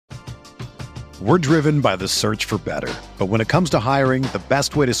We're driven by the search for better. But when it comes to hiring, the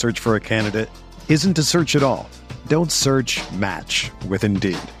best way to search for a candidate isn't to search at all. Don't search, match with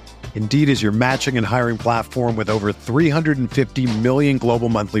Indeed. Indeed is your matching and hiring platform with over 350 million global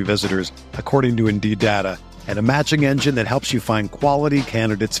monthly visitors, according to Indeed data, and a matching engine that helps you find quality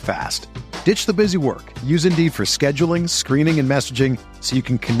candidates fast. Ditch the busy work. Use Indeed for scheduling, screening, and messaging so you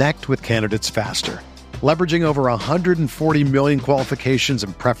can connect with candidates faster. Leveraging over 140 million qualifications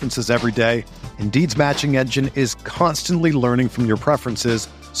and preferences every day, Indeed's matching engine is constantly learning from your preferences,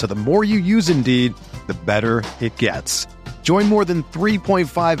 so the more you use Indeed, the better it gets. Join more than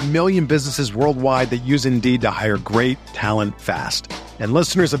 3.5 million businesses worldwide that use Indeed to hire great talent fast. And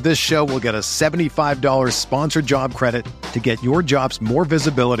listeners of this show will get a $75 sponsored job credit to get your jobs more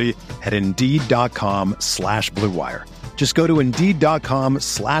visibility at Indeed.com/Blue Wire. Just go to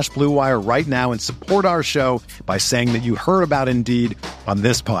Indeed.com/Blue Wire right now and support our show by saying that you heard about Indeed on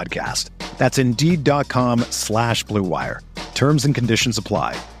this podcast. That's Indeed.com/Blue Wire. Terms and conditions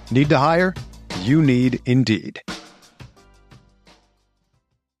apply. Need to hire? You need Indeed.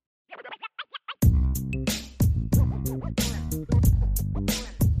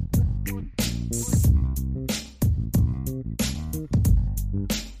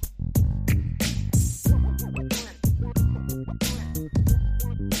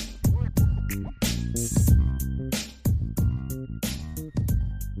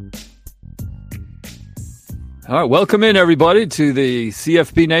 All right, welcome in, everybody, to the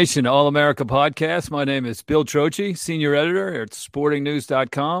CFB Nation All-America podcast. My name is Bill Trocchi, senior editor at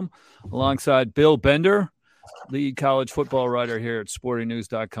sportingnews.com, alongside Bill Bender, lead college football writer here at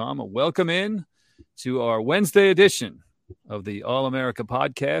sportingnews.com. Welcome in to our Wednesday edition of the All-America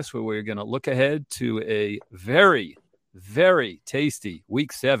podcast, where we're going to look ahead to a very, very tasty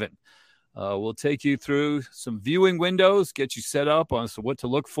Week 7. We'll take you through some viewing windows, get you set up on what to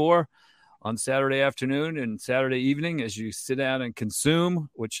look for on Saturday afternoon and Saturday evening as you sit down and consume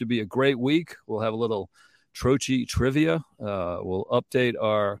what should be a great week. We'll have a little Trocchi trivia. We'll update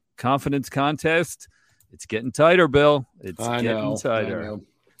our confidence contest. It's getting tighter, Bill. It's getting tighter.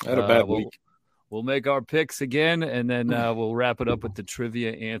 I had a bad week. We'll make our picks again, and then we'll wrap it up with the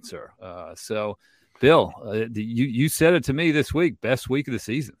trivia answer. So, Bill, you said it to me this week, best week of the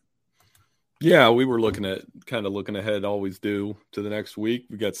season. Yeah, we were looking ahead, always do, to the next week.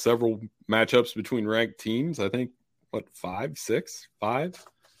 We got several matchups between ranked teams. I think, five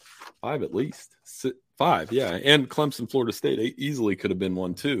at least. 5, yeah. And Clemson, Florida State easily could have been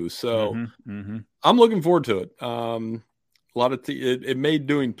one too. So I'm looking forward to it. A lot of it made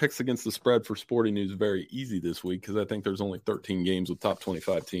doing picks against the spread for Sporting News very easy this week because I think there's only 13 games with top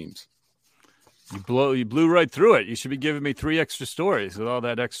 25 teams. You blew right through it. You should be giving me 3 extra stories with all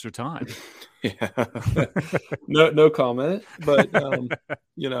that extra time. Yeah, no comment. But they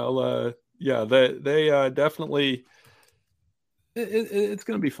definitely. It's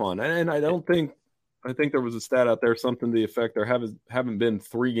going to be fun, and I think there was a stat out there, something to the effect there haven't been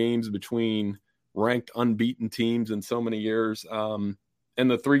 3 games between ranked unbeaten teams in so many years, and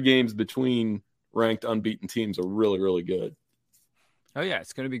the 3 games between ranked unbeaten teams are really, really good. Oh, yeah,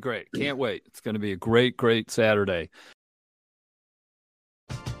 it's going to be great. Can't wait. It's going to be a great, great Saturday.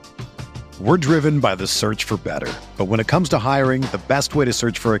 We're driven by the search for better. But when it comes to hiring, the best way to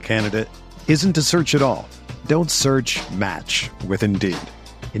search for a candidate isn't to search at all. Don't search, match with Indeed.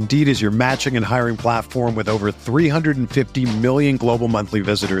 Indeed is your matching and hiring platform with over 350 million global monthly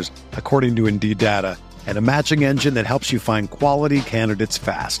visitors, according to Indeed data, and a matching engine that helps you find quality candidates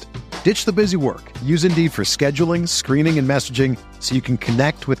fast. Ditch the busy work. Use Indeed for scheduling, screening, and messaging so you can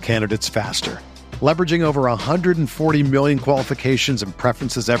connect with candidates faster. Leveraging over 140 million qualifications and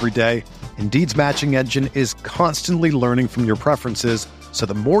preferences every day, Indeed's matching engine is constantly learning from your preferences, so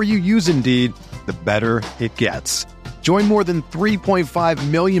the more you use Indeed, the better it gets. Join more than 3.5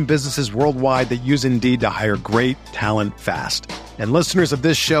 million businesses worldwide that use Indeed to hire great talent fast. And listeners of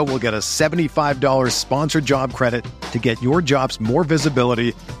this show will get a $75 sponsored job credit to get your jobs more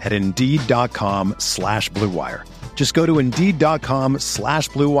visibility at Indeed.com/Blue Wire. Just go to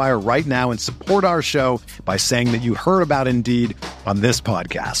Indeed.com/Blue Wire right now and support our show by saying that you heard about Indeed on this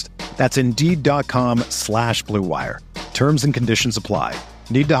podcast. That's Indeed.com/Blue Wire. Terms and conditions apply.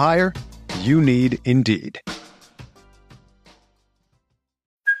 Need to hire? You need Indeed.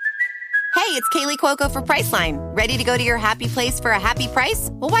 Hey, it's Kaylee Cuoco for Priceline. Ready to go to your happy place for a happy price?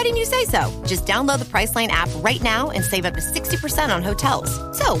 Well, why didn't you say so? Just download the Priceline app right now and save up to 60% on hotels.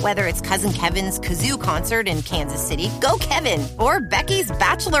 So whether it's Cousin Kevin's Kazoo Concert in Kansas City, go Kevin, or Becky's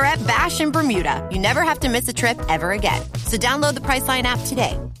Bachelorette Bash in Bermuda, you never have to miss a trip ever again. So download the Priceline app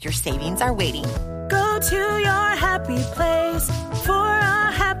today. Your savings are waiting. Go to your happy place for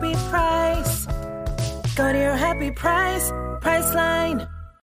a happy price. Go to your happy price, Priceline.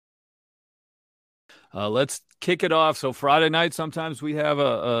 Let's kick it off. So Friday night, sometimes we have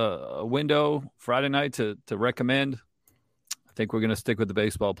a window Friday night to recommend. I think we're going to stick with the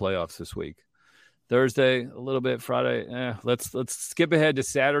baseball playoffs this week. Thursday, a little bit. Friday, let's skip ahead to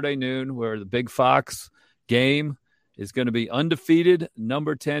Saturday noon, where the Big Fox game is going to be undefeated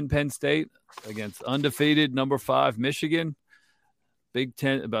number 10 Penn State against undefeated number 5 Michigan. Big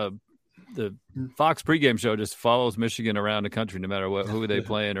Ten. The Fox pregame show just follows Michigan around the country, no matter who they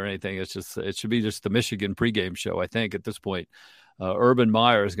playing or anything. It should be just the Michigan pregame show. I think at this point, Urban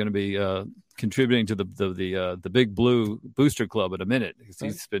Meyer is going to be contributing to the Big Blue Booster Club in a minute, because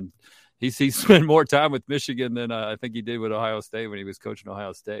he's spent more time with Michigan than I think he did with Ohio State when he was coaching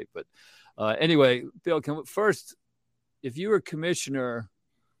Ohio State. But anyway, Bill, first, if you were commissioner,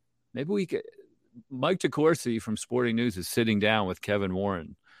 maybe we could. Mike DeCourcy from Sporting News is sitting down with Kevin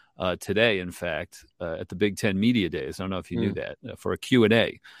Warren today, in fact, at the Big Ten Media Days. I don't know if you knew that, for a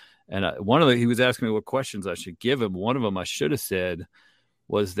Q&A. And he was asking me what questions I should give him. One of them I should have said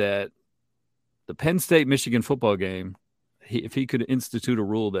was that the Penn State-Michigan football game, if he could institute a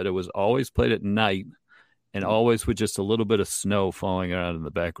rule that it was always played at night and always with just a little bit of snow falling around in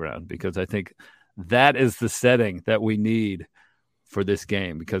the background, because I think that is the setting that we need for this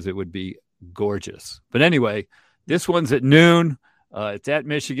game, because it would be gorgeous. But anyway, this one's at noon. It's at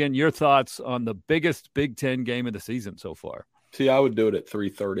Michigan. Your thoughts on the biggest Big Ten game of the season so far? See, I would do it at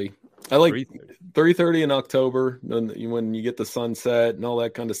 3:30. I like 3:30 in October, when you get the sunset and all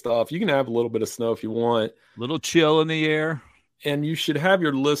that kind of stuff. You can have a little bit of snow if you want. A little chill in the air. And you should have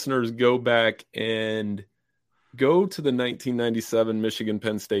your listeners go back and go to the 1997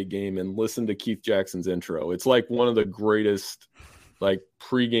 Michigan-Penn State game and listen to Keith Jackson's intro. It's like one of the greatest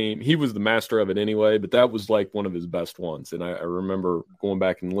pregame. He was the master of it anyway, but that was like one of his best ones. And I remember going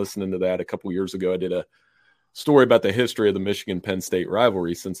back and listening to that a couple years ago. I did a story about the history of the Michigan-Penn State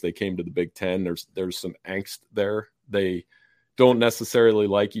rivalry since they came to the Big Ten. There's some angst there. They don't necessarily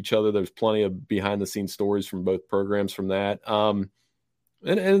like each other. There's plenty of behind-the-scenes stories from both programs from that. And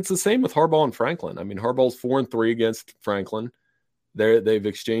it's the same with Harbaugh and Franklin. I mean, Harbaugh's 4-3 against Franklin. They've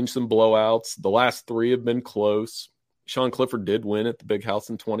exchanged some blowouts. The last 3 have been close. Sean Clifford did win at the Big House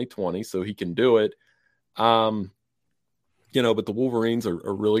in 2020, so he can do it. But the Wolverines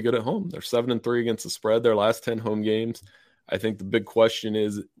are really good at home. They're 7-3 against the spread, their last 10 home games. I think the big question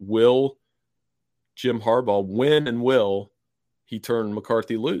is, will Jim Harbaugh win, and will he turn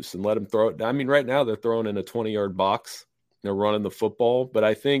McCarthy loose and let him throw it? I mean, right now they're throwing in a 20-yard box. They're running the football. But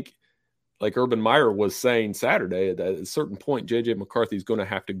I think, like Urban Meyer was saying Saturday, at a certain point, J.J. McCarthy is going to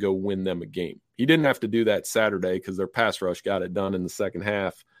have to go win them a game. He didn't have to do that Saturday because their pass rush got it done in the second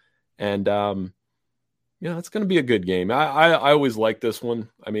half. And, it's going to be a good game. I always like this one.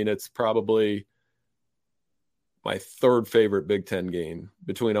 I mean, it's probably my third favorite Big Ten game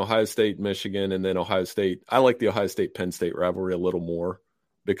between Ohio State and Michigan, and then Ohio State. I like the Ohio State-Penn State rivalry a little more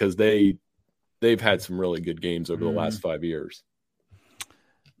because they've had some really good games over the last 5 years.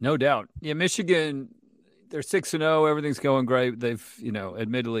 No doubt. Yeah, Michigan, they're 6-0. Everything's going great. They've,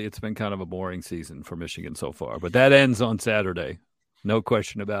 admittedly, it's been kind of a boring season for Michigan so far, but that ends on Saturday. No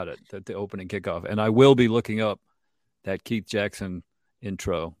question about it, at the opening kickoff. And I will be looking up that Keith Jackson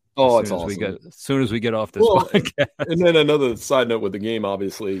intro. Oh, it's awesome. As soon as we get off this podcast. And then another side note with the game,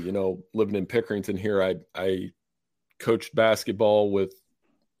 obviously, living in Pickerington here, I coached basketball with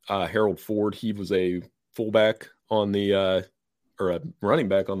Harold Ford. He was a fullback on the or a running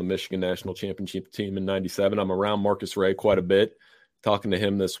back on the Michigan National Championship team in 97. I'm around Marcus Ray quite a bit, talking to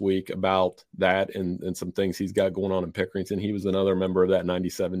him this week about that and some things he's got going on in Pickerington. He was another member of that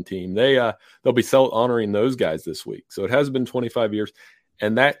 97 team. They'll be honoring those guys this week. So it has been 25 years.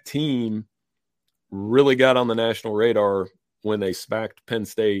 And that team really got on the national radar when they smacked Penn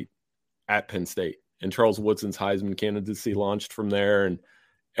State at Penn State. And Charles Woodson's Heisman candidacy launched from there, and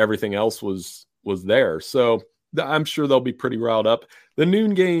everything else was there. So I'm sure they'll be pretty riled up. The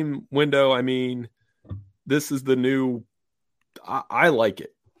noon game window, I mean, this is the new – I like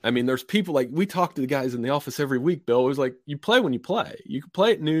it. I mean, there's people like – we talk to the guys in the office every week, Bill. It was like, you play when you play. You can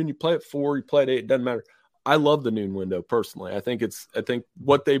play at noon, you play at 4, you play at 8, it doesn't matter. I love the noon window personally. I think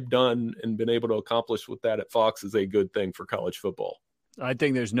what they've done and been able to accomplish with that at Fox is a good thing for college football. I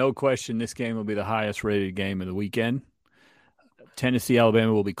think there's no question this game will be the highest rated game of the weekend. Tennessee,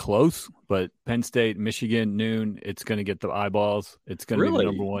 Alabama will be close, but Penn State, Michigan, noon, it's going to get the eyeballs. It's going to be the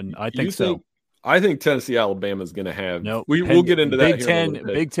number one. I think so. I think Tennessee, Alabama is going to have. No, we'll get into that.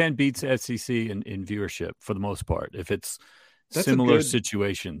 Big Ten beats SEC in viewership for the most part. If it's similar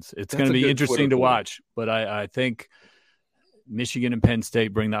situations, it's going to be interesting to watch. But I think Michigan and Penn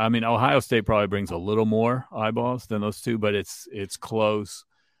State Ohio State probably brings a little more eyeballs than those two, but it's close,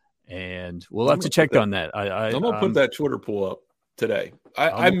 and we'll have to check on that. I'm gonna put that Twitter poll up today.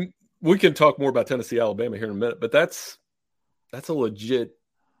 We can talk more about Tennessee, Alabama here in a minute, but that's a legit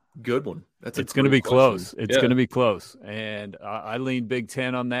good one. It's going to be close. It's going to be close, and I lean Big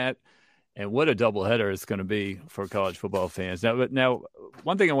Ten on that. And what a doubleheader it's going to be for college football fans. Now,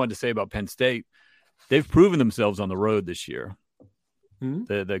 one thing I wanted to say about Penn State, they've proven themselves on the road this year.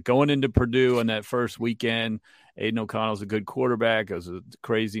 Mm-hmm. They're going into Purdue on that first weekend. Aiden O'Connell's a good quarterback. It was a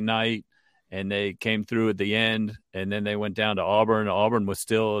crazy night, and they came through at the end. And then they went down to Auburn. Auburn was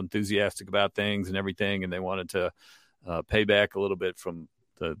still enthusiastic about things and everything, and they wanted to pay back a little bit from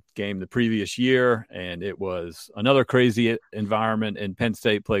the game the previous year, and it was another crazy environment, and Penn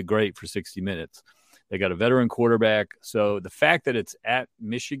State played great for 60 minutes. They got a veteran quarterback. So the fact that it's at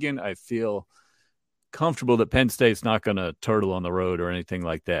Michigan, I feel comfortable that Penn State's not going to turtle on the road or anything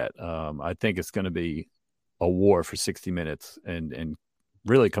like that. I think it's going to be a war for 60 minutes and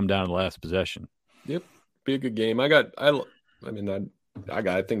really come down to the last possession. Yep. Be a good game. I think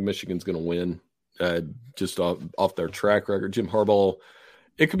Michigan's going to win just off their track record. Jim Harbaugh,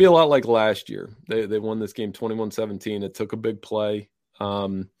 it could be a lot like last year. They won this game 21-17. It took a big play.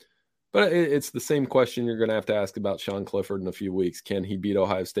 But it's the same question you're going to have to ask about Sean Clifford in a few weeks. Can he beat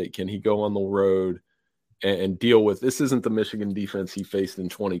Ohio State? Can he go on the road and deal with – this isn't the Michigan defense he faced in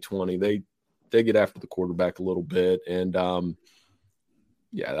 2020. They get after the quarterback a little bit. And, I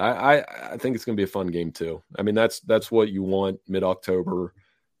think it's going to be a fun game too. I mean, that's what you want mid-October,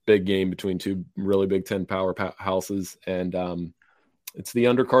 big game between two really Big Ten powerhouses. And it's the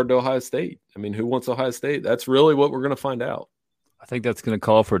undercard to Ohio State. I mean, who wants Ohio State? That's really what we're going to find out. I think that's going to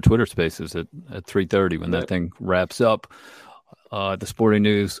call for Twitter Spaces at 3:30 when that thing wraps up. The Sporting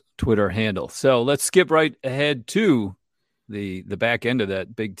News Twitter handle. So let's skip right ahead to the back end of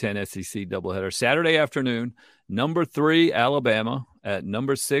that Big Ten SEC doubleheader. Saturday afternoon, number 3 Alabama at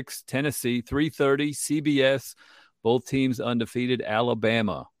number 6 Tennessee, 3:30 CBS. Both teams undefeated.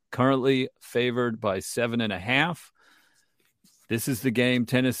 Alabama currently favored by 7.5. This is the game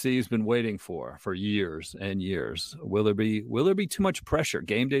Tennessee's been waiting for years and years. Will there be too much pressure?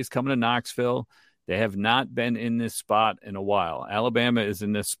 Game day's coming to Knoxville. They have not been in this spot in a while. Alabama is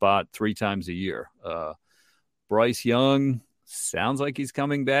in this spot 3 times a year. Bryce Young sounds like he's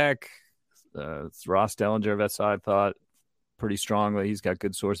coming back. Ross Dellinger of SI thought pretty strongly. He's got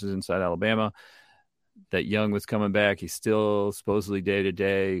good sources inside Alabama that Young was coming back. He's still supposedly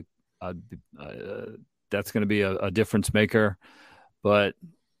day-to-day. That's going to be a difference maker. But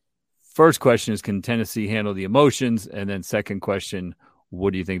first question is, can Tennessee handle the emotions? And then second question,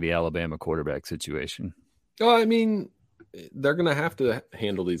 what do you think of the Alabama quarterback situation? Oh, I mean, they're going to have to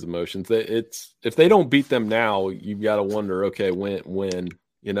handle these emotions. If they don't beat them now, you've got to wonder, okay, when?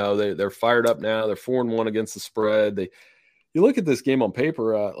 You know, they're fired up now. They're 4-1 against the spread. You look at this game on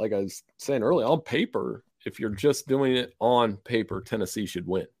paper, like I was saying earlier, on paper, if you're just doing it on paper, Tennessee should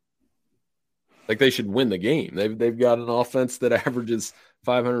win. Like, they should win the game. They've got an offense that averages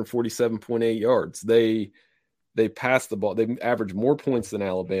 547.8 yards. They pass the ball. They average more points than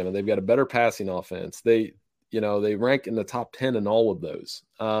Alabama. They've got a better passing offense. They rank in the top 10 in all of those.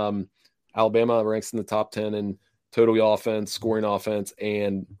 Alabama ranks in the top 10 in total offense, scoring offense,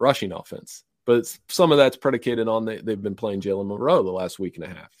 and rushing offense. But some of that's predicated on they've been playing Jalen Monroe the last week and a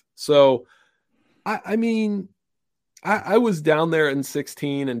half. So, I mean, I was down there in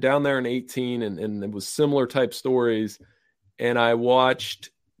 16 and down there in 18, and it was similar type stories. And I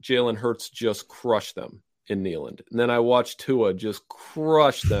watched Jalen Hurts just crush them in Neyland. And then I watched Tua just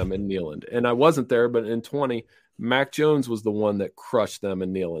crush them in Neyland. And I wasn't there, but in 20, Mac Jones was the one that crushed them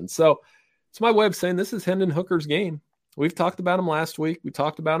in Neyland. So it's my way of saying this is Hendon Hooker's game. We've talked about him last week. We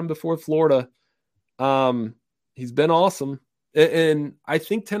talked about him before Florida. He's been awesome. And I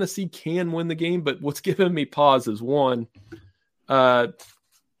think Tennessee can win the game, but what's giving me pause is, one,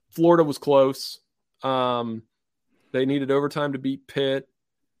 Florida was close. They needed overtime to beat Pitt.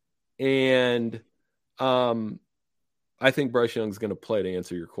 And I think Bryce Young's going to play to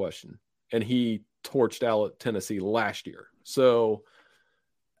answer your question. And he torched out Tennessee last year. So,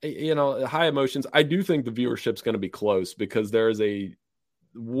 high emotions. I do think the viewership's going to be close because there is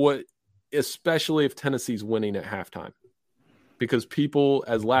especially if Tennessee's winning at halftime. Because people,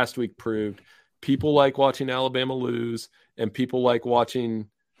 as last week proved, people like watching Alabama lose, and people like watching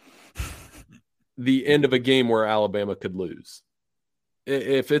the end of a game where Alabama could lose.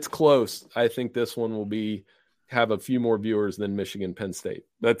 If it's close, I think this one will have a few more viewers than Michigan Penn State.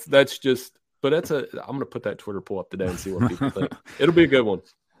 I'm going to put that Twitter poll up today and see what people think. It'll be a good one.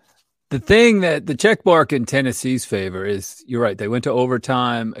 The thing that the check mark in Tennessee's favor is, you're right, they went to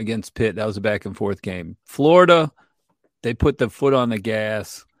overtime against Pitt. That was a back-and-forth game. Florida, they put the foot on the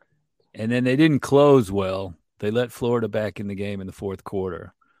gas, and then they didn't close well. They let Florida back in the game in the fourth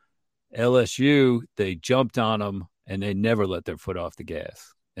quarter. LSU, they jumped on them, and they never let their foot off the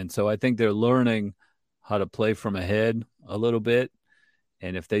gas. And so I think they're learning how to play from ahead a little bit.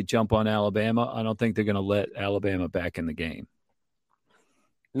 And if they jump on Alabama, I don't think they're going to let Alabama back in the game.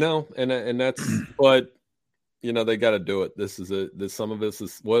 No, and that's but they got to do it. Some of this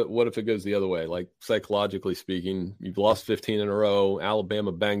is what if it goes the other way? Like psychologically speaking, you've lost 15 in a row.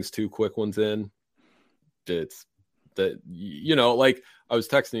 Alabama bangs 2 quick ones in. It's that like I was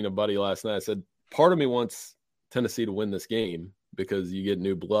texting a buddy last night. I said, part of me wants Tennessee to win this game because you get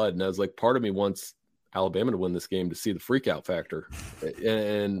new blood, and I was like, part of me wants Alabama to win this game to see the freak out factor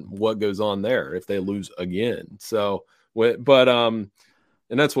and what goes on there if they lose again. So,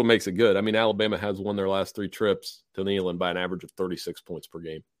 and that's what makes it good. I mean, Alabama has won their last 3 trips to Neyland by an average of 36 points per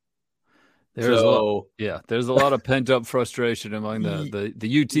game. There's a lot of pent up frustration among the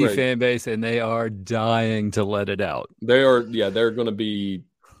UT right. fan base, and they are dying to let it out. They're going to be.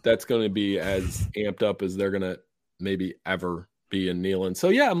 That's going to be as amped up as they're going to maybe ever be in Neyland. So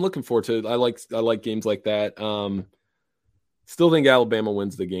yeah, I'm looking forward to it. I like games like that. Still think Alabama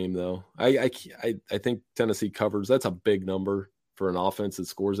wins the game though. I think Tennessee covers. That's a big number for an offense that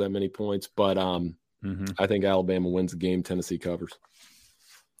scores that many points, but I think Alabama wins the game. Tennessee covers.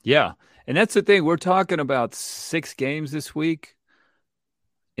 Yeah, and that's the thing. We're talking about 6 games this week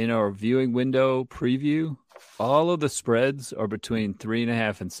in our viewing window preview. All of the spreads are between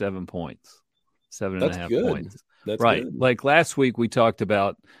 3.5 and 7 points. 7.5 points. That's right. good. Like last week, we talked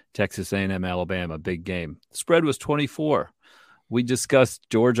about Texas A&M, Alabama, big game. The spread was 24. We discussed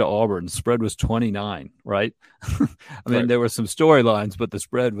Georgia, Auburn. The spread was 29, right? There were some storylines, but the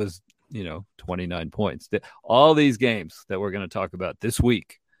spread was, 29 points. All these games that we're going to talk about this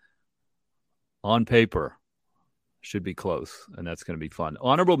week on paper should be close, and that's going to be fun.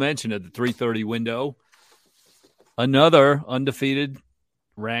 Honorable mention at the 3:30 window, another undefeated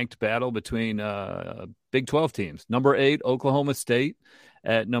ranked battle between Big 12 teams. Number 8, Oklahoma State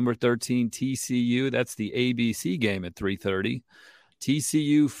at number 13, TCU. That's the ABC game at 3:30.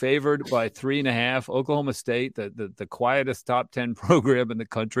 TCU favored by 3.5. Oklahoma State, the quietest top 10 program in the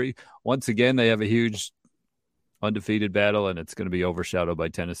country. Once again, they have a huge undefeated battle, and it's going to be overshadowed by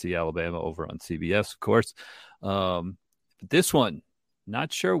Tennessee, Alabama over on CBS, of course. This one,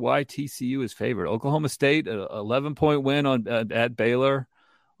 not sure why TCU is favored. Oklahoma State, an 11-point win at Baylor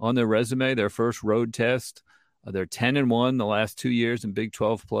on their resume, their first road test. They're 10-1 the last 2 years in Big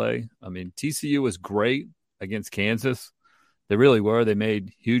 12 play. I mean, TCU was great against Kansas. They really were. They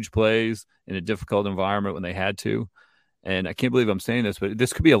made huge plays in a difficult environment when they had to. And I can't believe I'm saying this, but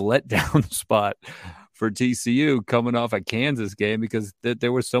this could be a letdown spot for TCU coming off a Kansas game because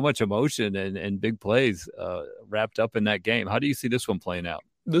there was so much emotion and big plays wrapped up in that game. How do you see this one playing out?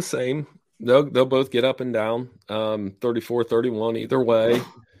 The same. They'll both get up and down, 34-31 either way.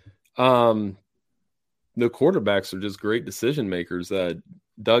 The quarterbacks are just great decision makers.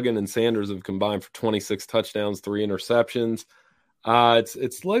 Duggan and Sanders have combined for 26 touchdowns, 3 interceptions.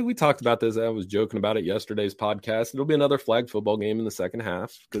 It's like we talked about this. I was joking about it yesterday's podcast. It'll be another flag football game in the second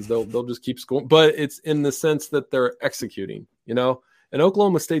half because they'll just keep scoring. But it's in the sense that they're executing, And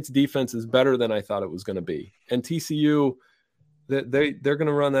Oklahoma State's defense is better than I thought it was going to be. And TCU, they're going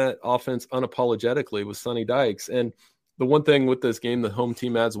to run that offense unapologetically with Sonny Dykes. And the one thing with this game, the home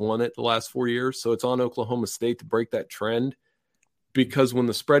team has won it the last 4 years. So it's on Oklahoma State to break that trend. Because when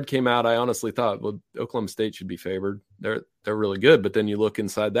the spread came out, I honestly thought, well, Oklahoma State should be favored. They're really good. But then you look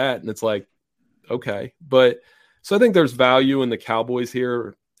inside that, and it's like, okay. But so I think there's value in the Cowboys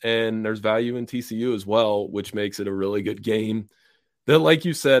here, and there's value in TCU as well, which makes it a really good game. That, like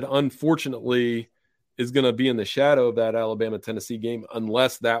you said, unfortunately, is going to be in the shadow of that Alabama-Tennessee game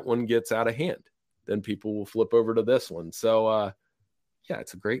unless that one gets out of hand. Then people will flip over to this one. So,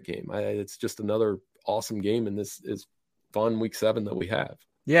 it's a great game. It's just another awesome game, and this is fun week 7 that we have.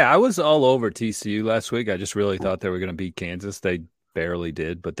 Yeah, I was all over TCU last week. I just really thought they were going to beat Kansas. They barely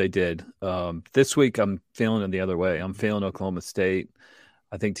did, but they did. This week, I'm feeling it the other way. I'm feeling Oklahoma State.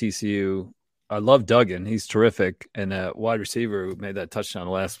 I think TCU. I love Duggan. He's terrific. And that wide receiver who made that touchdown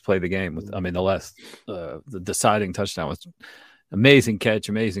the last play of the game. The deciding touchdown was amazing catch,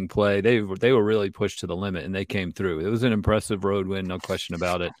 amazing play. They were really pushed to the limit, and they came through. It was an impressive road win, no question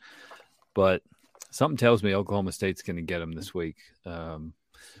about it. But something tells me Oklahoma State's going to get them this week.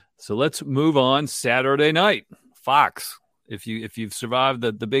 So let's move on. Saturday night, Fox. If you've survived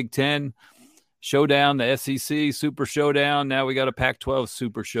the Big Ten, showdown, the SEC Super Showdown. Now we got a Pac-12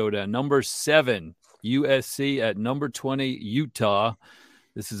 Super Showdown. Number 7, USC at number 20, Utah.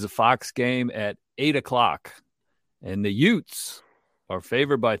 This is a Fox game at 8 o'clock. And the Utes are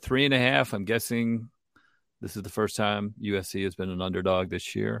favored by 3.5. I'm guessing this is the first time USC has been an underdog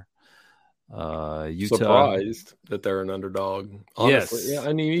this year. Utah. Surprised that they're an underdog. Honestly, yes. Yeah,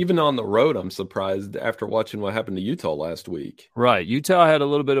 I mean, even on the road, I'm surprised after watching what happened to Utah last week. Right. Utah had a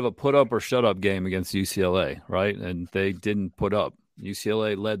little bit of a put up or shut up game against UCLA, right? And they didn't put up.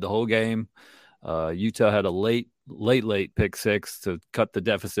 UCLA led the whole game. Utah had a late pick six to cut the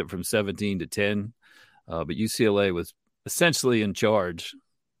deficit from 17 to 10. But UCLA was essentially in charge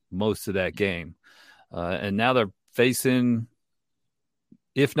most of that game. And now they're facing,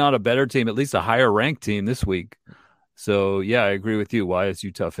 if not a better team, at least a higher ranked team this week. So, yeah, I agree with you. Why is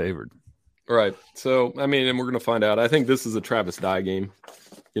Utah favored? Right. So, I mean, and we're going to find out. I think this is a Travis Dye game.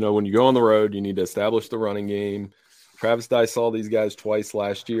 You know, when you go on the road, you need to establish the running game. Travis Dye saw these guys twice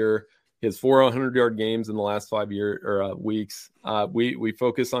last year. He has 4 100-yard games in the last 5 weeks. We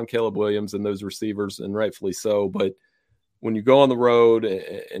focus on Caleb Williams and those receivers, and rightfully so. But when you go on the road,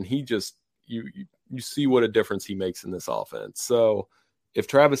 and he just you see what a difference he makes in this offense. So if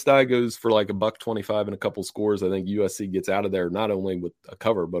Travis Dye goes for like $125 and a couple scores, I think USC gets out of there not only with a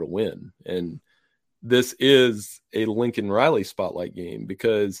cover but a win. And this is a Lincoln Riley spotlight game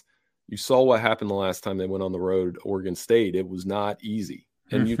because you saw what happened the last time they went on the road, Oregon State. It was not easy.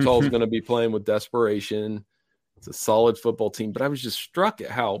 And Utah's going to be playing with desperation. It's a solid football team. But I was just struck at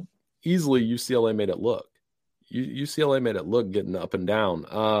how easily UCLA made it look. UCLA made it look getting up and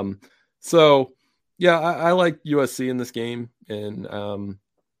down. So, yeah, I like USC in this game. And,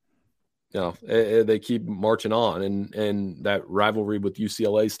 they keep marching on. And that rivalry with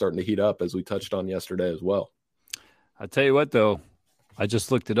UCLA is starting to heat up, as we touched on yesterday as well. I'll tell you what, though. I just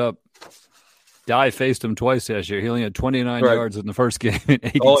looked it up. Dye faced him twice last year. He only had 29 yards in the first game and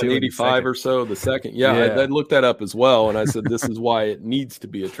 85 or so the second. Yeah. I looked that up as well, and I said this is why it needs to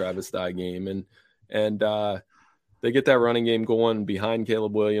be a Travis Dye game. And they get that running game going behind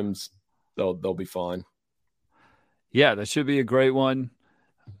Caleb Williams, they'll be fine. Yeah, that should be a great one.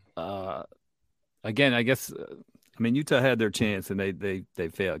 Again, I guess Utah had their chance and they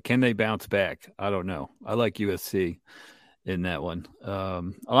failed. Can they bounce back? I don't know. I like USC in that one.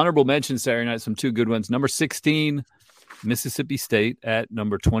 Honorable mention Saturday night, some 2 good ones. Number 16, Mississippi State at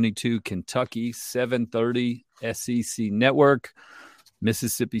number 22, Kentucky, 7:30 SEC Network.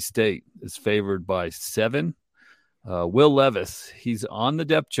 Mississippi State is favored by 7. Will Levis, he's on the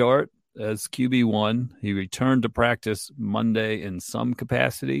depth chart as QB1. He returned to practice Monday in some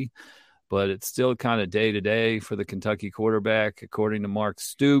capacity, but it's still kind of day-to-day for the Kentucky quarterback, according to Mark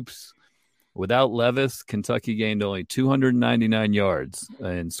Stoops. Without Levis, Kentucky gained only 299 yards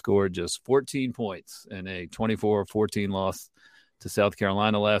and scored just 14 points in a 24-14 loss to South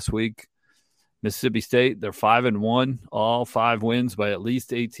Carolina last week. Mississippi State, they're 5-1, all 5 wins by at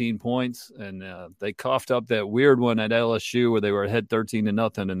least 18 points. And they coughed up that weird one at LSU where they were ahead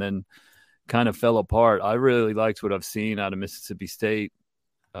 13-0 and then kind of fell apart. I really liked what I've seen out of Mississippi State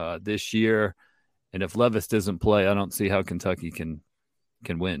this year. And if Levis doesn't play, I don't see how Kentucky can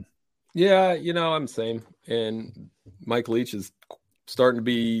win. Yeah, I'm the same. And Mike Leach is starting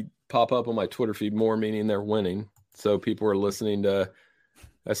to pop up on my Twitter feed more, meaning they're winning. So people are listening to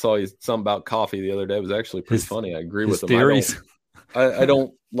 – I saw something about coffee the other day. It was actually pretty funny. I agree with him. Theories. I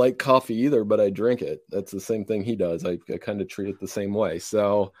don't like coffee either, but I drink it. That's the same thing he does. I kind of treat it the same way.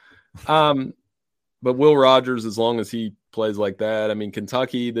 So, but Will Rogers, as long as he plays like that,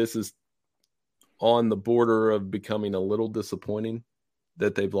 Kentucky, this is on the border of becoming a little disappointing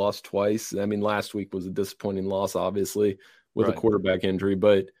that they've lost twice. Last week was a disappointing loss, obviously, with a quarterback injury,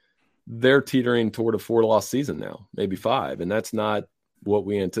 but they're teetering toward a 4-loss season now, maybe 5, and that's not what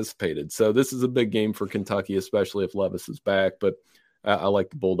we anticipated. So this is a big game for Kentucky, especially if Levis is back, but I like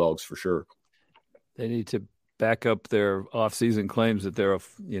the Bulldogs for sure. They need to back up their off-season claims that they're,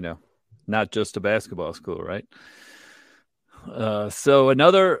 not just a basketball school, right? So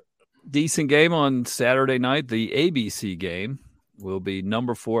another decent game on Saturday night, the ABC game, will be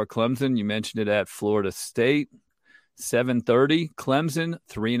number 4 Clemson. You mentioned it at Florida State, 7:30. Clemson,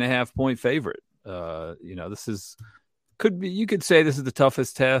 3.5-point favorite. This is you could say this is the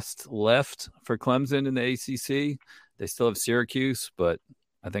toughest test left for Clemson in the ACC. They still have Syracuse, but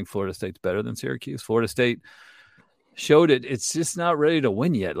I think Florida State's better than Syracuse. Florida State showed it. It's just not ready to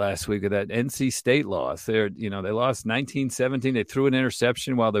win yet last week with that NC State loss. They lost 19-17. They threw an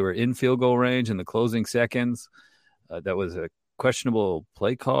interception while they were in field goal range in the closing seconds. That was a questionable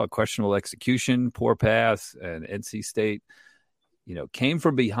play call, a questionable execution, poor pass, and NC State, came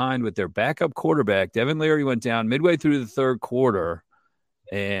from behind with their backup quarterback. Devin Leary went down midway through the third quarter,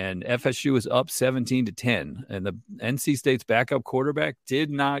 and FSU was up 17-10. And the NC State's backup quarterback did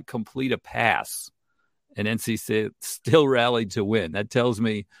not complete a pass, and NC State still rallied to win. That tells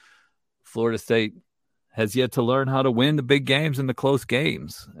me Florida State has yet to learn how to win the big games and the close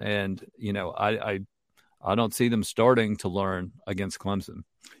games. And, I don't see them starting to learn against Clemson.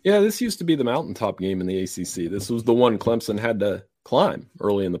 Yeah, this used to be the mountaintop game in the ACC. This was the one Clemson had to climb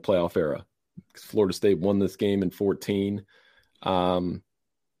early in the playoff era, because Florida State won this game in 2014.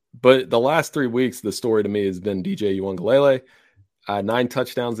 But the last 3 weeks, the story to me has been DJ Uiagalelei, 9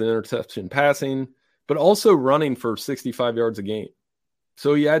 touchdowns and interception passing, but also running for 65 yards a game.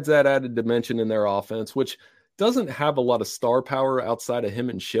 So he adds that added dimension in their offense, which doesn't have a lot of star power outside of him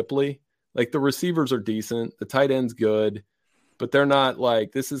and Shipley. Like, the receivers are decent, the tight end's good, but they're not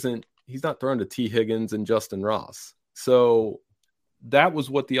like, he's not throwing to T. Higgins and Justin Ross. So that was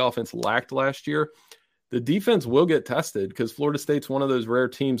what the offense lacked last year. The defense will get tested, because Florida State's one of those rare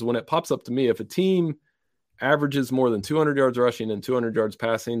teams. When it pops up to me, if a team averages more than 200 yards rushing and 200 yards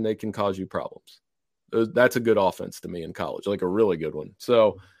passing, they can cause you problems. That's a good offense to me in college, like a really good one.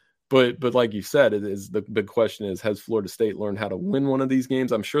 So, but like you said, the big question is, has Florida State learned how to win one of these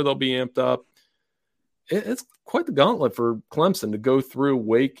games? I'm sure they'll be amped up. It's quite the gauntlet for Clemson to go through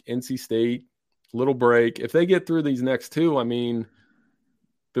Wake, NC State, little break. If they get through these next two,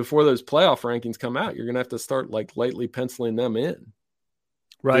 before those playoff rankings come out, you're going to have to start lightly penciling them in.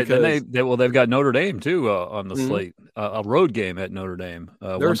 Right. Because, and they've got Notre Dame too on the slate, a road game at Notre Dame.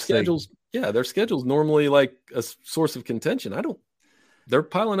 Their schedule's normally like a source of contention. They're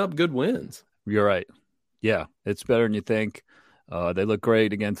piling up good wins. You're right. Yeah, it's better than you think. They look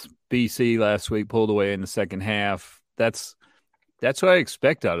great against BC last week, pulled away in the second half. That's what I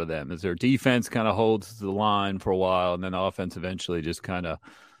expect out of them, is their defense kind of holds the line for a while, and then the offense eventually just kind of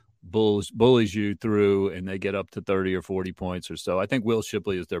bullies you through, and they get up to 30 or 40 points or so. I think Will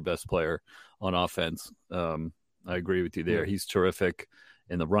Shipley is their best player on offense. I agree with you there. He's terrific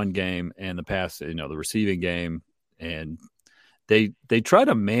in the run game and the pass, the receiving game, and they try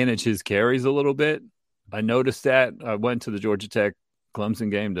to manage his carries a little bit. I noticed that. I went to the Georgia Tech Clemson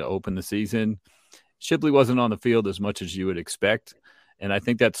game to open the season. Shipley wasn't on the field as much as you would expect, and I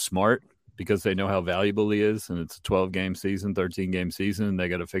think that's smart, because they know how valuable he is, and it's a 12-game season, 13-game season. They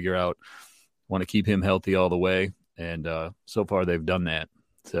got to figure out, want to keep him healthy all the way, and so far they've done that.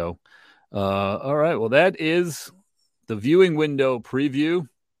 So, all right, well, that is the viewing window preview.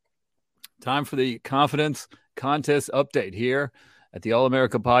 Time for the confidence contest update here at the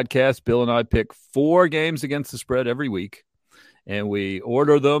All-America Podcast. Bill and I pick 4 games against the spread every week, and we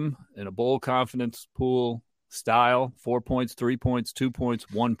order them in a bowl confidence pool style: 4 points, 3 points, 2 points,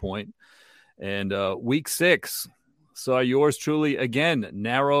 1 point. And week 6 saw yours truly again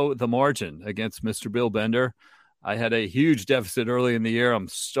narrow the margin against Mr. Bill Bender. I had a huge deficit early in the year. I'm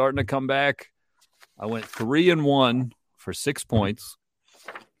starting to come back. I went 3-1 for 6 points,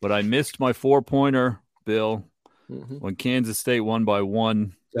 but I missed my 4-pointer, Bill, when Kansas State won by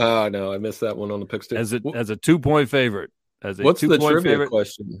 1. Oh, no, I missed that one on the pick stick. As a 2-point favorite. What's the trivia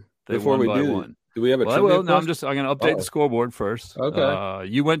question before we do? 1. Do we have a trivia question? No, I'm going to update the scoreboard first. Okay.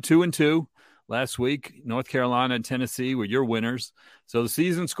 You went 2-2 last week. North Carolina and Tennessee were your winners. So the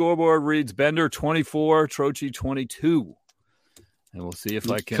season scoreboard reads Bender 24, Trocchi 22. And we'll see if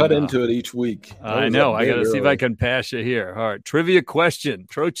I can cut into it each week. I know. I got to see if I can pass you here. All right. Trivia question.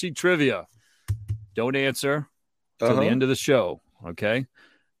 Trocchi trivia. Don't answer till the end of the show. Okay.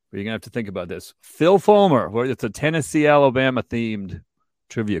 But you're going to have to think about this. Phil Fulmer. It's a Tennessee, Alabama themed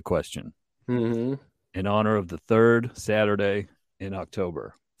trivia question. In honor of the 3rd Saturday in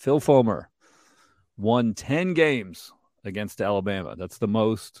October. Phil Fulmer won 10 games against Alabama. That's the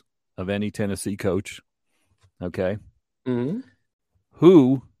most of any Tennessee coach. Okay.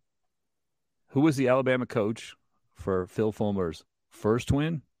 Who was the Alabama coach for Phil Fulmer's first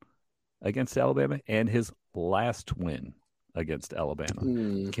win against Alabama and his last win against Alabama?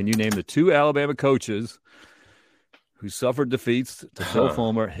 Can you name the 2 Alabama coaches who suffered defeats to Phil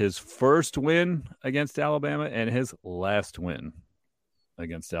Fulmer, his first win against Alabama and his last win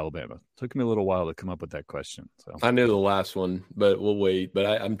against Alabama? Took me a little while to come up with that question. So I knew the last one, but we'll wait. But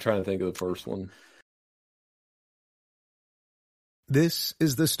I'm trying to think of the first one. This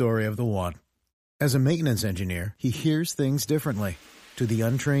is the story of the one. As a maintenance engineer, he hears things differently. To the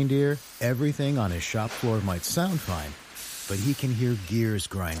untrained ear, everything on his shop floor might sound fine, but he can hear gears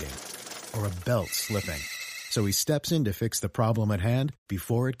grinding or a belt slipping. So he steps in to fix the problem at hand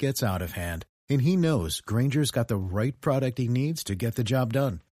before it gets out of hand. And he knows Grainger's got the right product he needs to get the job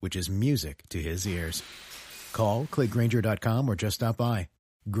done, which is music to his ears. Call, click Grainger.com, or just stop by.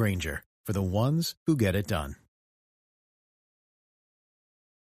 Grainger, for the ones who get it done.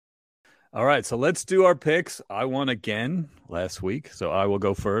 All right, so let's do our picks. I won again last week, so I will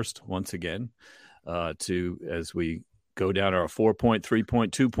go first once again as we go down our 4-point,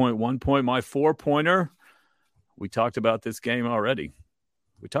 3-point, 2-point, 1-point. My 4-pointer, we talked about this game already.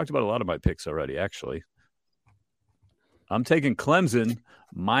 We talked about a lot of my picks already, actually. I'm taking Clemson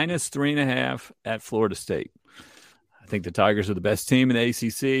minus 3.5 at Florida State. I think the Tigers are the best team in the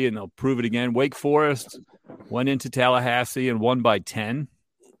ACC, and they'll prove it again. Wake Forest went into Tallahassee and won by 10.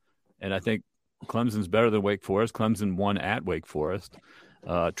 And I think Clemson's better than Wake Forest. Clemson won at Wake Forest.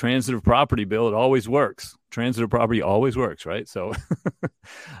 Transitive property bill, it always works. Transitive property always works, right? So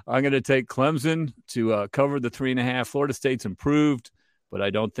I'm going to take Clemson to cover the 3.5. Florida State's improved, but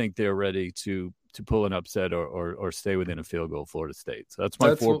I don't think they're ready to pull an upset or stay within a field goal of Florida State. So that's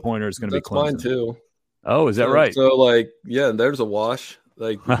my 4-pointer is going to be Clemson. That's mine too. Oh, is that right? So, there's a wash.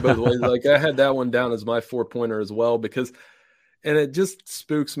 Both ways. I had that one down as my 4-pointer as well because – and it just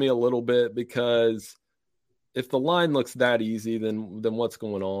spooks me a little bit because if the line looks that easy, then what's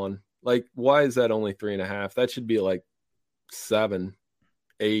going on? Why is that only 3.5? That should be 7,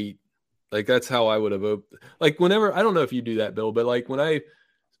 8. That's how I would have whenever, I don't know if you do that, Bill, but when I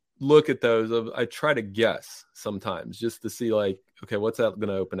look at those, I try to guess sometimes just to see okay, what's that going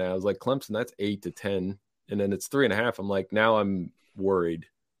to open at? I was Clemson, that's 8 to 10. And then it's 3.5. I'm now I'm worried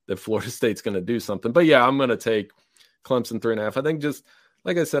that Florida State's going to do something, but yeah, I'm going to take Clemson 3.5. I think just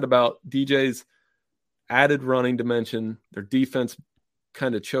like I said about DJ's added running dimension, their defense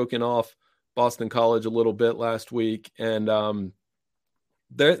kind of choking off Boston College a little bit last week, and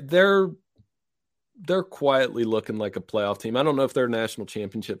they're quietly looking like a playoff team. I don't know if they're a national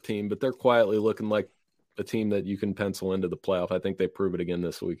championship team, but they're quietly looking like a team that you can pencil into the playoff. I think they prove it again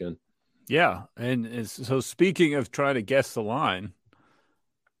this weekend. Yeah, and so speaking of trying to guess the line.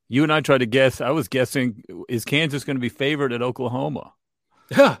 You and I tried to guess. I was guessing, is Kansas going to be favored at Oklahoma?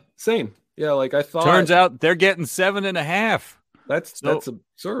 Yeah, same. Yeah, I thought. Turns out they're getting 7.5. That's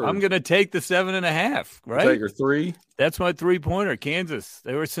absurd. I'm going to take the 7.5, right? Is that your 3? That's my 3-pointer. Kansas.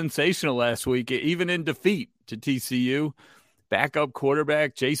 They were sensational last week, even in defeat to TCU. Backup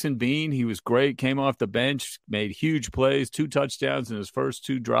quarterback, Jason Bean, he was great. Came off the bench, made huge plays, 2 touchdowns in his first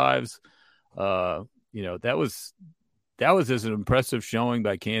 2 drives. That was as an impressive showing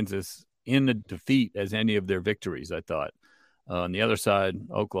by Kansas in the defeat as any of their victories, I thought. On the other side,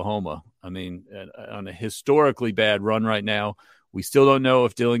 Oklahoma, on a historically bad run right now. We still don't know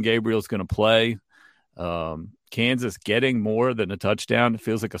if Dylan Gabriel's going to play. Kansas getting more than a touchdown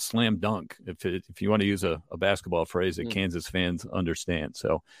feels like a slam dunk, if you want to use a basketball phrase that Kansas fans understand.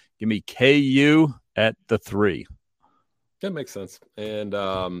 So give me KU at the 3. That makes sense. And,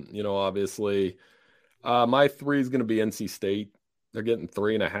 obviously – my 3 is going to be NC State. They're getting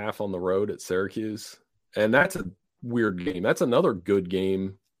 3.5 on the road at Syracuse. And that's a weird game. That's another good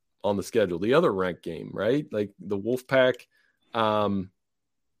game on the schedule. The other ranked game, right? The Wolfpack,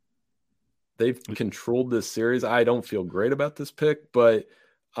 they've controlled this series. I don't feel great about this pick, but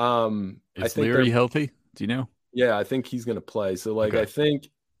I think Leary healthy? Do you know? Yeah, I think he's going to play. So, okay. I think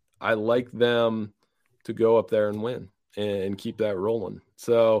I like them to go up there and win and keep that rolling.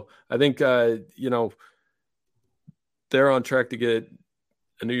 So, I think, they're on track to get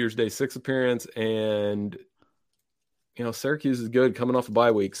a New Year's Day 6 appearance, and Syracuse is good coming off a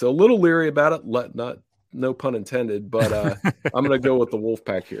bye week, so a little leery about it. No pun intended, but I'm going to go with the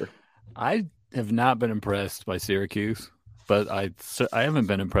Wolfpack here. I have not been impressed by Syracuse, but I haven't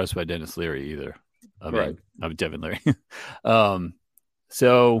been impressed by Dennis Leary either. I'm Devin Leary.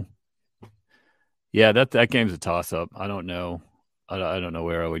 So yeah, that game's a toss up. I don't know. I don't know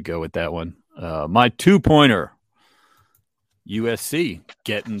where I would go with that one. My 2-pointer. USC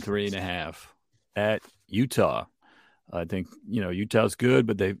getting 3.5 at Utah. I think Utah's good,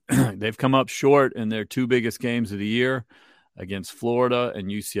 but they've come up short in their 2 biggest games of the year against Florida and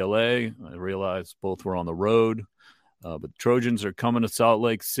UCLA. I realize both were on the road, but the Trojans are coming to Salt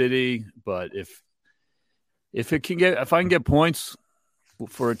Lake City. But if I can get points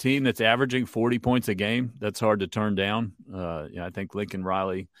for a team that's averaging 40 points a game, that's hard to turn down. I think Lincoln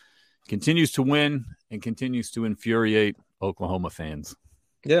Riley continues to win and continues to infuriate Oklahoma fans.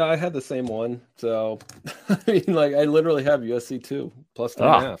 Yeah, I had the same one. So, I literally have USC too, plus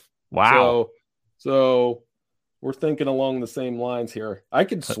 3.5. Wow. So we're thinking along the same lines here. I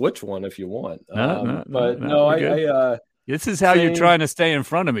could switch one if you want. This is how you're trying to stay in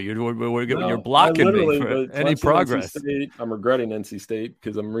front of me. You're blocking me for any progress. I'm regretting NC State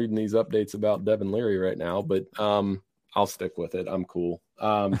because I'm reading these updates about Devin Leary right now, but I'll stick with it. I'm cool.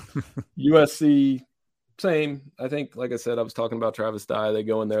 USC Same. I think, like I said, I was talking about Travis Dye. They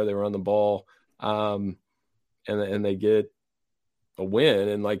go in there, they run the ball, and they get a win.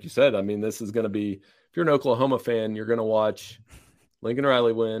 And like you said, I mean, this is going to be, if you're an Oklahoma fan, you're going to watch Lincoln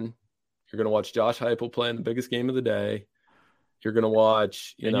Riley win. You're going to watch Josh Heupel play in the biggest game of the day. You're going to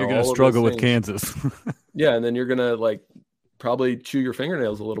watch, you're going to struggle with Kansas. Yeah, and then you're going to probably chew your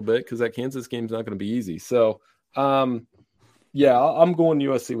fingernails a little bit because that Kansas game's not going to be easy. So, yeah, I'm going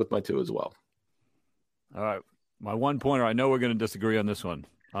USC with my 2 as well. All right. My 1-pointer, I know we're going to disagree on this one.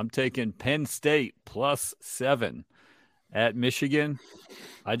 I'm taking Penn State +7 at Michigan.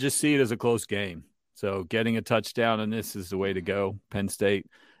 I just see it as a close game. So getting a touchdown in this is the way to go. Penn State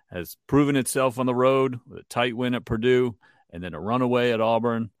has proven itself on the road with a tight win at Purdue and then a runaway at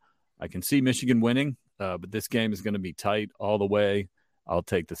Auburn. I can see Michigan winning, but this game is going to be tight all the way. I'll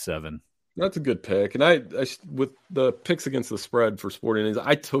take the 7. That's a good pick. And I with the picks against the spread for Sporting News,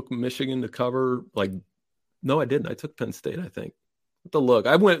 I took Michigan to cover. No, I didn't. I took Penn State, I think. But look,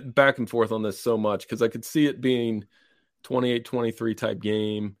 I went back and forth on this so much because I could see it being 28-23 type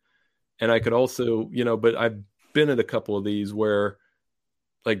game. And I could also, but I've been at a couple of these where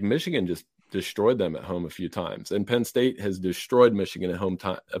Michigan just destroyed them at home a few times. And Penn State has destroyed Michigan at home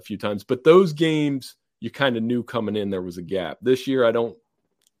a few times. But those games, you kind of knew coming in there was a gap. This year,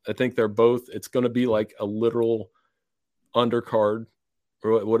 I think they're both, it's going to be like a literal undercard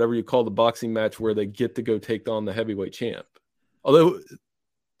or whatever you call the boxing match where they get to go take on the heavyweight champ. Although,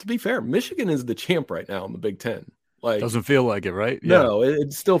 to be fair, Michigan is the champ right now in the Big Ten. Doesn't feel like it, right? Yeah. No,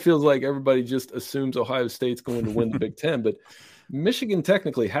 it still feels like everybody just assumes Ohio State's going to win the Big Ten, but Michigan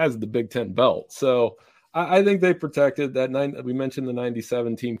technically has the Big Ten belt. So I think they protected that. We mentioned the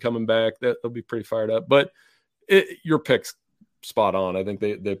 97 team coming back. They'll be pretty fired up. But your pick's spot on. I think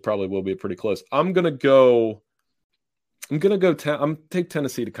they probably will be pretty close. I'm going to take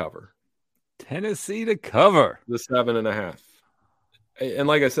Tennessee to cover. Tennessee to cover. The 7.5. And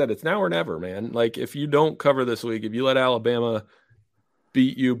like I said, it's now or never, man. If you don't cover this week, if you let Alabama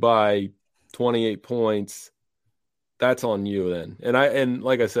beat you by 28 points, that's on you then. And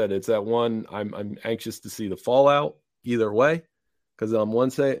like I said, it's that one. I'm anxious to see the fallout either way, because on one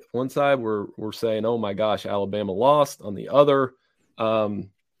side we're saying, oh my gosh, Alabama lost. On the other,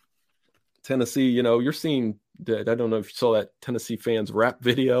 Tennessee, you're seeing. I don't know if you saw that Tennessee fans rap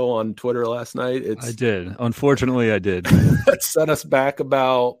video on Twitter last night. I did. Unfortunately, I did. That set us back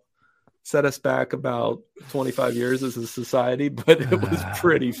about 25 years as a society, but it was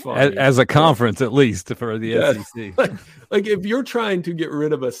pretty funny. As a conference, at least, for the SEC. If you're trying to get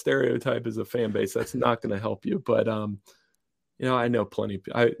rid of a stereotype as a fan base, that's not going to help you. But, I know plenty.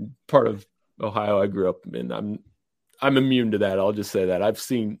 Part of Ohio I grew up in. I'm immune to that. I'll just say that I've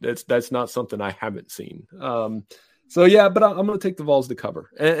seen that's not something I haven't seen. So yeah, but I'm going to take the Vols to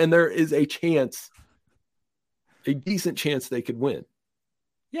cover, and there is a decent chance they could win.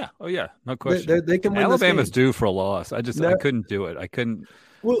 Yeah. Oh yeah. No question. They can win. Alabama's due for a loss. I couldn't do it. I couldn't.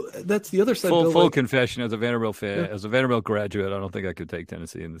 Well, that's the other side. Full confession, as a Vanderbilt fan, as a Vanderbilt graduate, I don't think I could take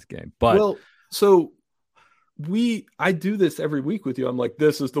Tennessee in this game. But I do this every week with you. I'm like,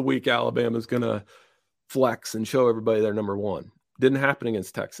 this is the week Alabama's going to flex and show everybody they're number one. Didn't happen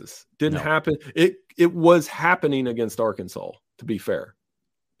against Texas. Didn't happen. It was happening against Arkansas, to be fair.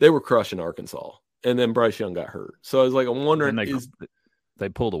 They were crushing Arkansas, and then Bryce Young got hurt. So I was like, I'm wondering, they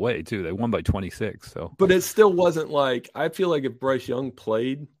pulled away too. They won by 26. So, but it still wasn't I feel like if Bryce Young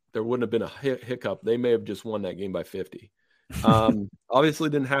played, there wouldn't have been a hiccup. They may have just won that game by 50. Obviously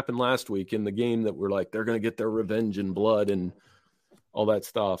didn't happen last week in the game that we're they're going to get their revenge in blood and all that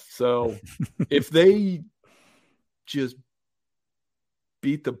stuff. So if they just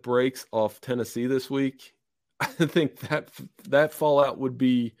beat the brakes off Tennessee this week, I think that fallout would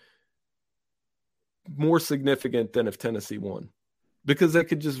be more significant than if Tennessee won, because they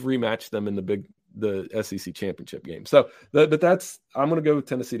could just rematch them in the SEC championship game. So, I'm going to go with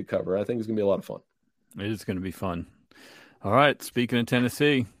Tennessee to cover. I think it's going to be a lot of fun. It is going to be fun. All right. Speaking of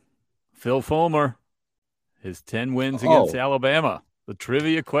Tennessee, Phil Fulmer, his 10 wins against Alabama. The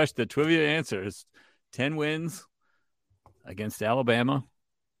trivia answer is 10 wins against Alabama.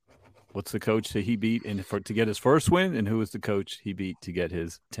 What's the coach that he beat to get his first win, and who was the coach he beat to get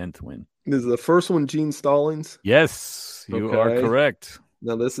his 10th win? Is the first one Gene Stallings? Yes, you are correct.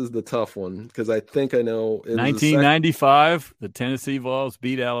 Now this is the tough one because I think I know. 1995, the Tennessee Vols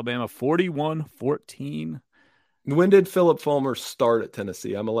beat Alabama 41-14. When did Philip Fulmer start at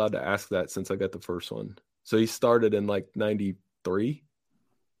Tennessee? I'm allowed to ask that since I got the first one. So he started in 93?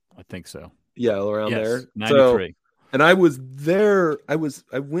 I think so. Yeah, around there. 93. So, and I was there. I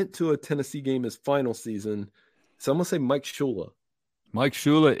went to a Tennessee game his final season. So I'm going to say Mike Shula. Mike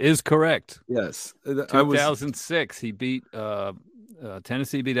Shula is correct. Yes. 2006, he beat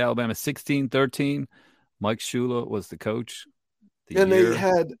Tennessee beat Alabama 16-13. Mike Shula was the coach.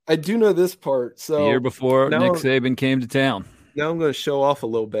 I do know this part. So the year before Nick Saban came to town. Now I'm going to show off a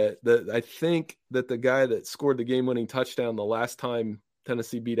little bit. I think that the guy that scored the game-winning touchdown the last time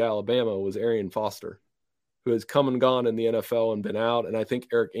Tennessee beat Alabama was Arian Foster, who has come and gone in the NFL and been out. And I think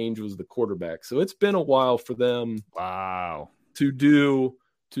Eric Ainge was the quarterback. So it's been a while for them. Wow. To do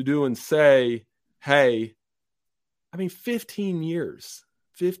and say, hey, 15 years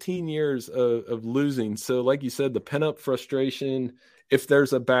of losing. So like you said, the pent-up frustration, if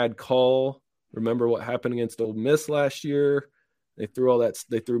there's a bad call, remember what happened against Ole Miss last year? They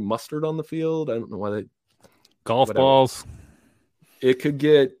threw mustard on the field. I don't know why golf balls. It could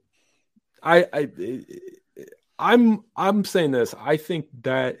get, I'm saying this. I think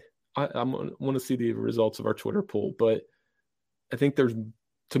that I want to see the results of our Twitter poll, but I think there's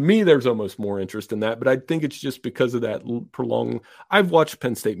almost more interest in that, but I think it's just because of that prolonged. I've watched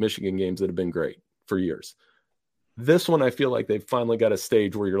Penn State, Michigan games that have been great for years. This one, I feel like they've finally got a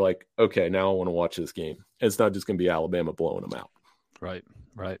stage where you're like, okay, now I want to watch this game. And it's not just going to be Alabama blowing them out. Right.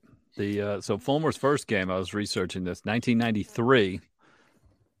 So Fulmer's first game, I was researching this, 1993,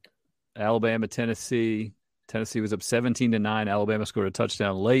 Alabama, Tennessee. Tennessee was up 17-9. Alabama scored a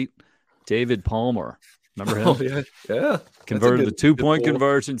touchdown late. David Palmer. Remember him? Oh, yeah. Converted the 2-point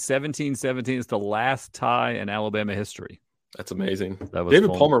conversion, 17-17. It's the last tie in Alabama history. That's amazing.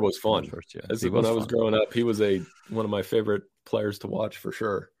 David Palmer was fun. When I was growing up, he was one of my favorite players to watch for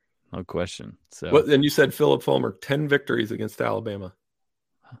sure. No question. So, and you said Philip Fulmer, 10 victories against Alabama.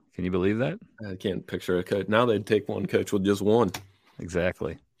 Can you believe that? I can't picture a coach. Now they'd take one coach with just one.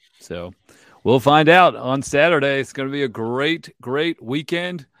 Exactly. So we'll find out on Saturday. It's going to be a great, great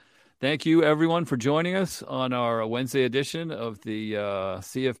weekend. Thank you, everyone, for joining us on our Wednesday edition of the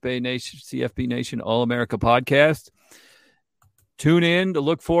CFB Nation All-America podcast. Tune in to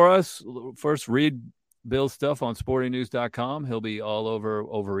look for us. First, read Bill's stuff on sportingnews.com. He'll be all over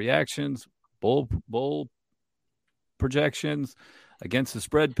overreactions, bowl projections, against the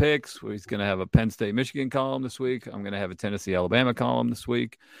spread picks. He's going to have a Penn State, Michigan column this week. I'm going to have a Tennessee, Alabama column this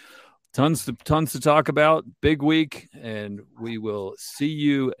week. Tons to talk about. Big week, and we will see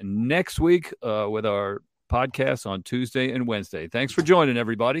you next week with our podcast on Tuesday and Wednesday. Thanks for joining,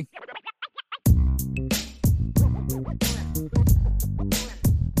 everybody.